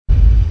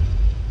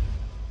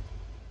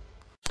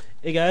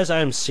Hey guys,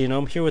 I'm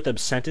SeaGnome here with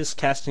Absentis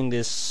casting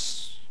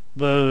this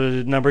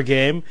number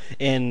game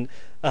in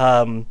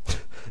um,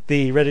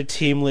 the Reddit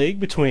Team League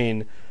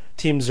between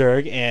Team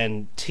Zerg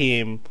and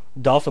Team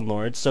Dolphin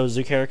Lords. So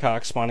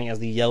Zukarakox spawning as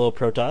the yellow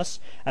Protoss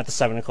at the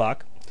 7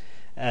 o'clock,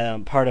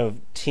 part of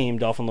Team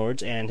Dolphin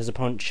Lords, and his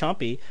opponent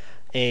Chompy,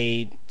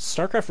 a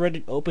StarCraft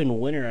Reddit Open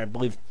winner, I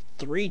believe,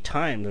 3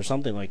 times or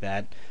something like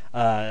that,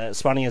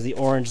 spawning as the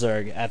orange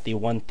Zerg at the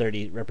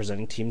 1:30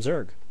 representing Team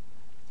Zerg.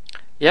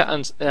 Yeah,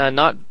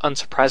 not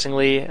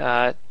unsurprisingly,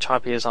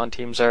 Chompy is on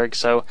Team Zerg,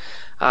 so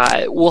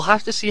we'll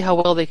have to see how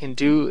well they can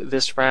do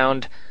this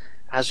round.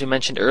 As we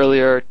mentioned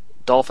earlier,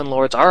 Dolphin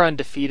Lords are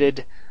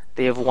undefeated.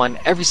 They have won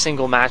every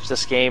single match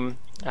this game,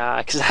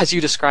 because as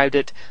you described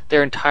it,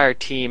 their entire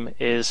team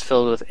is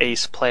filled with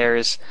ace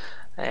players,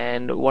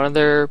 and one of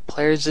their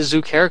players is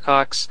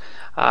Zukarakox,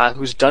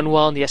 who's done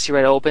well in the SC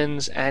Red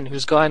Opens, and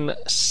who's gotten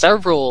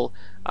several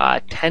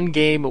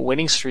 10-game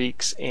winning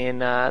streaks in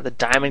the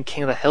Diamond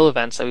King of the Hill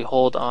events that we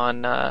hold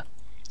on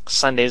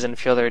Sundays and a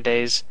few other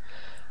days.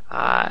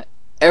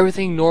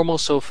 Everything normal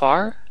so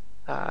far.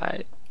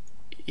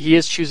 He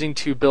is choosing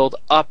to build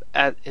up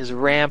at his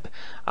ramp.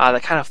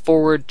 The kind of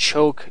forward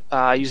choke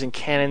using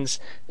cannons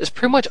is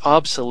pretty much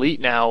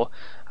obsolete now,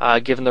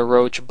 given the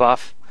Roach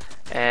buff.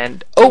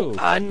 And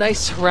a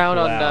nice round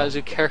on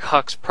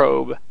Zukarakox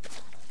probe.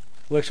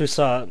 We actually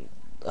saw.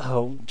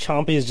 Oh,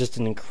 Chompy is just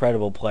an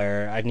incredible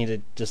player. I need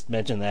to just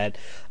mention that.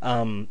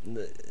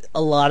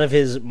 A lot of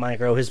his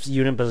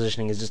unit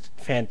positioning is just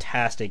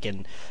fantastic,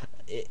 and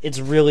it's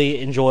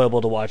really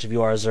enjoyable to watch if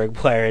you are a Zerg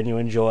player and you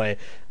enjoy.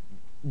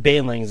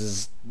 Banelings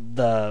is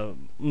the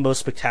most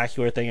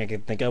spectacular thing I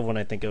can think of when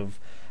I think of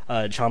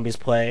Chompy's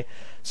play.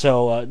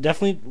 So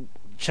definitely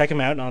check him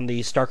out on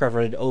the StarCraft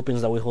Reddit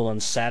Opens that we hold on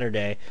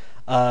Saturday.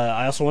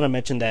 I also want to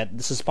mention that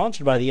this is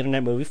sponsored by the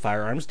Internet Movie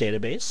Firearms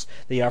Database.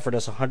 They offered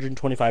us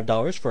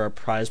 $125 for our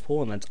prize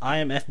pool, and that's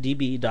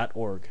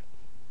imfdb.org.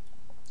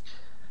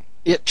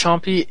 Yeah,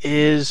 Chompy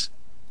is,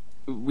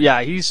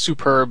 he's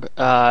superb.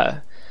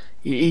 As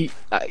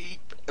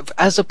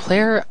a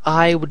player,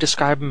 I would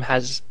describe him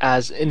as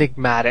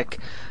enigmatic.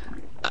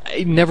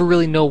 I never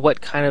really know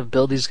what kind of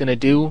build he's going to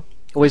do.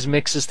 Always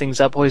mixes things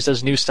up, always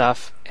does new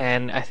stuff,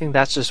 and I think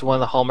that's just one of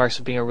the hallmarks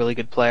of being a really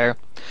good player.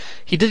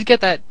 He did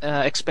get that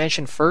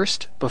expansion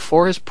first,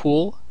 before his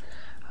pool,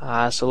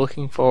 so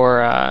looking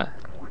for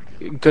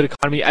good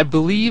economy. I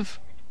believe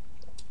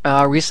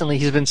recently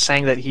he's been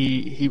saying that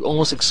he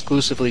almost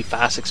exclusively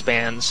fast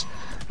expands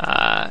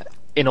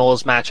in all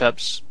his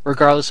matchups.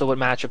 Regardless of what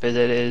matchup it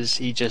is,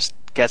 he just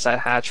gets that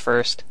hatch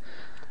first.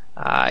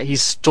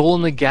 He's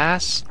stolen the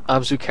gas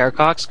of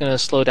Zukarakox, going to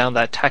slow down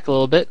that tech a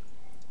little bit.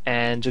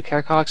 And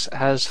Zukarakox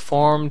has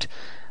formed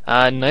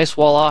a nice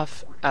wall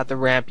off at the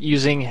ramp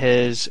using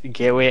his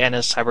gateway and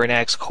his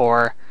cybernetics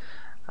core.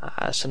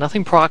 So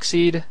nothing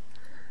proxied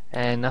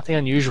and nothing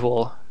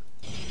unusual.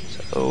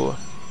 So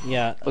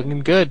yeah, looking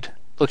good.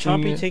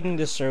 Chompy taking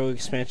this Zerg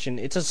expansion,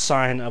 it's a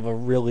sign of a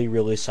really,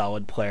 really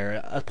solid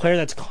player. A player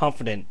that's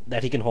confident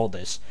that he can hold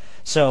this.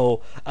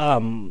 So,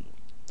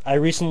 I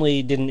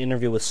recently did an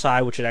interview with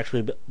Sai, which would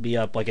actually be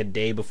up like a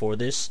day before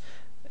this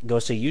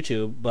goes to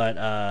YouTube,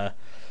 but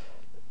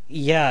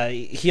yeah,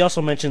 he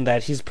also mentioned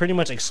that he's pretty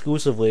much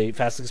exclusively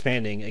fast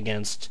expanding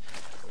against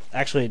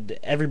actually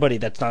everybody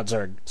that's not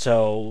Zerg.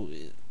 So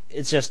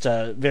it's just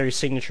a very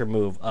signature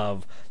move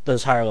of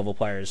those higher level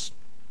players.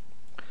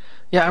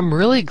 Yeah, I'm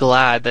really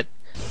glad that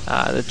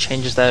the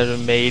changes that have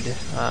been made,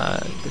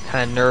 the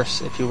kind of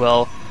nerfs, if you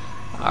will,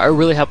 are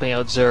really helping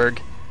out Zerg.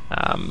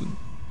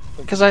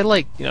 Because I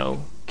like,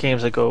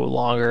 games that go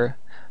longer.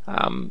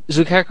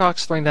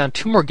 Zukarakox throwing down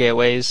 2 more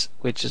gateways,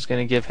 which is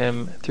going to give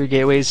him 3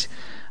 gateways.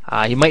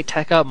 He might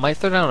tech up, might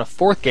throw down a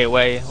 4th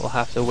gateway. We'll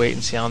have to wait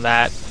and see on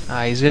that.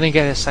 He's going to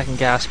get his 2nd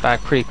gas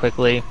back pretty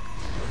quickly.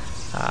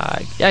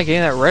 Getting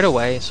that right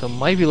away, so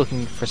might be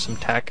looking for some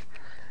tech.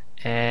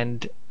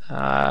 And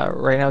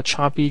right now,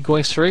 Chompy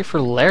going straight for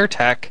lair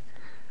tech.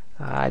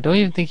 I don't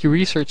even think he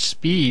researched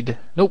speed.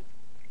 Nope.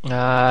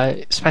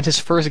 Spent his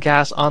first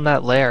gas on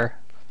that lair.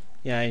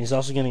 Yeah, and he's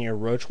also getting a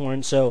Roach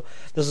Horn, so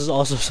this is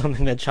also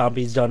something that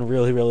Chompy's done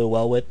really, really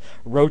well with.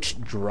 Roach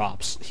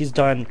drops. He's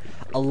done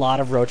a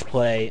lot of Roach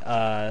play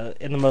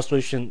in the most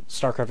recent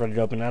StarCraft Reddit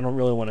Open. I don't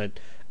really want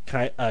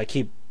to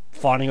keep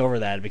fawning over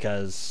that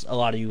because a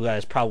lot of you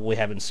guys probably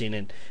haven't seen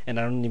it, and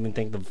I don't even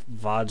think the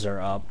VODs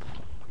are up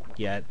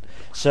yet,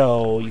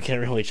 so you can't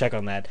really check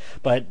on that.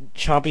 But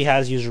Chompy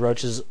has used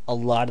Roaches a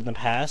lot in the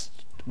past,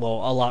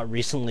 well, a lot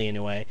recently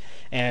anyway,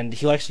 and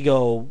he likes to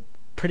go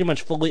pretty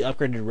much fully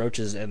upgraded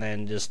Roaches and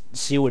then just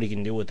see what he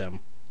can do with them.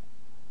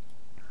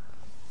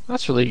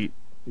 That's really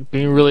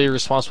being really a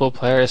responsible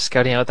player,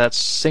 scouting out that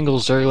single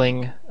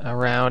Zergling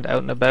around out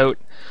and about.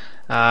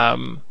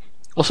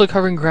 Also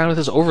covering ground with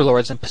his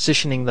overlords and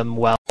positioning them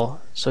well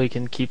so he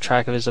can keep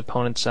track of his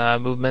opponent's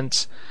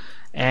movements.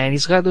 And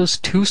he's got those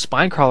 2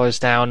 spine crawlers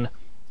down,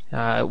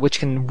 which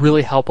can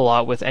really help a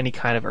lot with any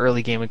kind of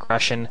early game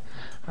aggression.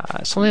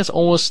 Something that's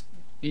almost,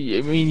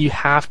 you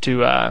have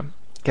to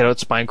get out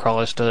spine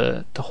crawlers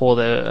to hold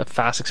a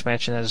fast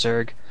expansion as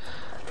Zerg.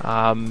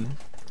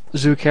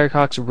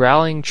 Zukarakox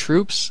rallying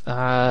troops.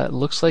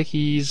 Looks like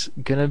he's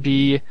gonna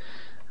be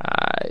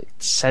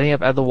setting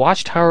up at the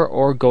watchtower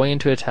or going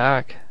into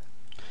attack.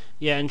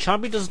 Yeah, and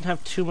Chompy doesn't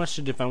have too much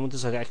to defend with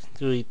this. I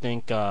actually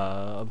think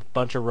a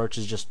bunch of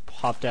roaches just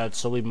popped out,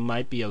 so we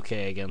might be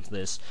okay against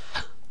this.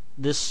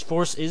 This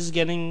force is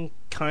getting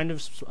kind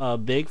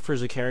of big for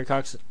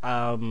Zukarakox.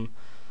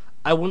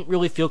 I wouldn't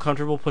really feel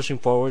comfortable pushing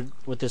forward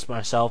with this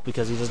myself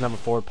because he doesn't have a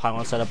forward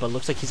pylon setup, but it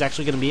looks like he's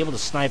actually going to be able to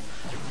snipe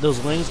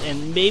those lings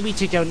and maybe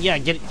take down,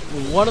 get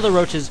one of the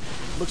roaches.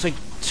 Looks like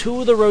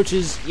two of the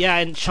roaches,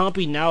 and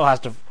Chompy now has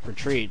to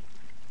retreat.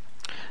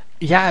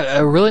 Yeah,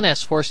 a really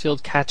nice force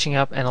field catching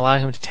up and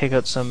allowing him to take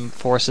out some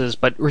forces,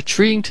 but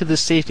retreating to the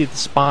safety of the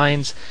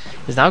spines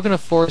is now going to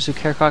force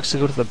Zukarakox to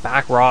go to the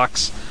back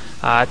rocks.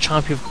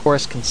 Chompy, of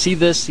course, can see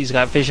this. He's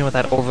got vision with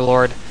that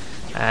Overlord,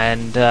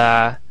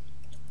 and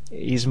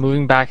he's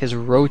moving back his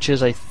roaches.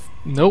 He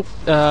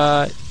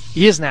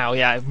is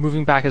now,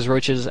 moving back his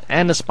roaches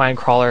and the spine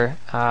crawler.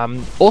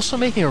 Also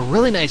making a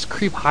really nice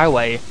creep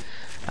highway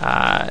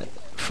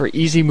for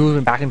easy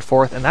movement back and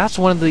forth, and that's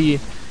one of the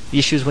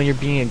issues when you're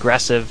being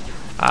aggressive.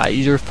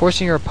 You're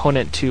forcing your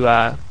opponent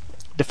to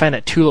defend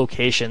at two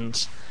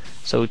locations.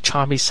 So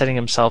Chompy's setting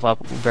himself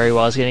up very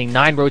well. He's getting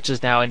 9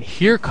 roaches now, and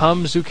here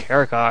comes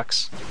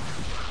Zukarakox.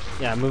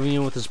 Yeah, moving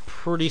in with his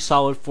pretty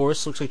solid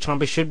force. Looks like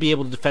Chompy should be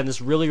able to defend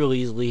this really, really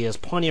easily. He has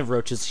plenty of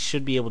roaches. He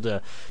should be able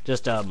to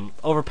just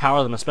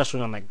overpower them,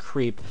 especially on that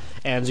creep.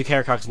 And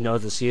Zukarakox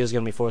knows this. He is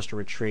going to be forced to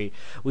retreat.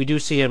 We do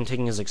see him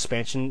taking his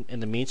expansion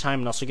in the meantime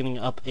and also getting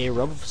up a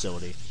robo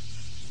facility.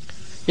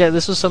 Yeah,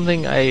 this was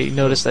something I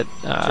noticed that...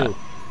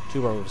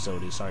 Two robo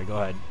facilities. Sorry, go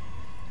ahead.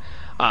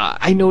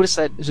 I noticed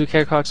that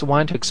Zukarakox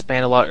wanted to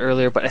expand a lot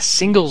earlier, but a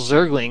single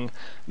Zergling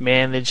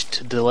managed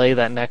to delay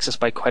that Nexus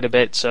by quite a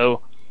bit, so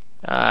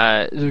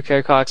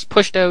Zukarakox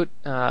pushed out,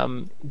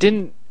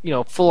 didn't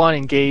full on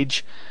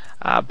engage,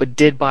 but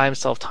did buy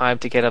himself time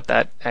to get up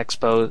that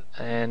Expo,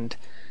 and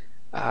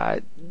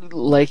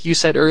like you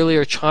said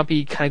earlier,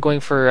 Chompy kind of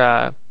going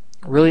for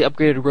really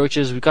upgraded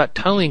roaches. We've got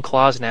Tunneling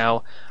Claws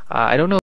now. I don't know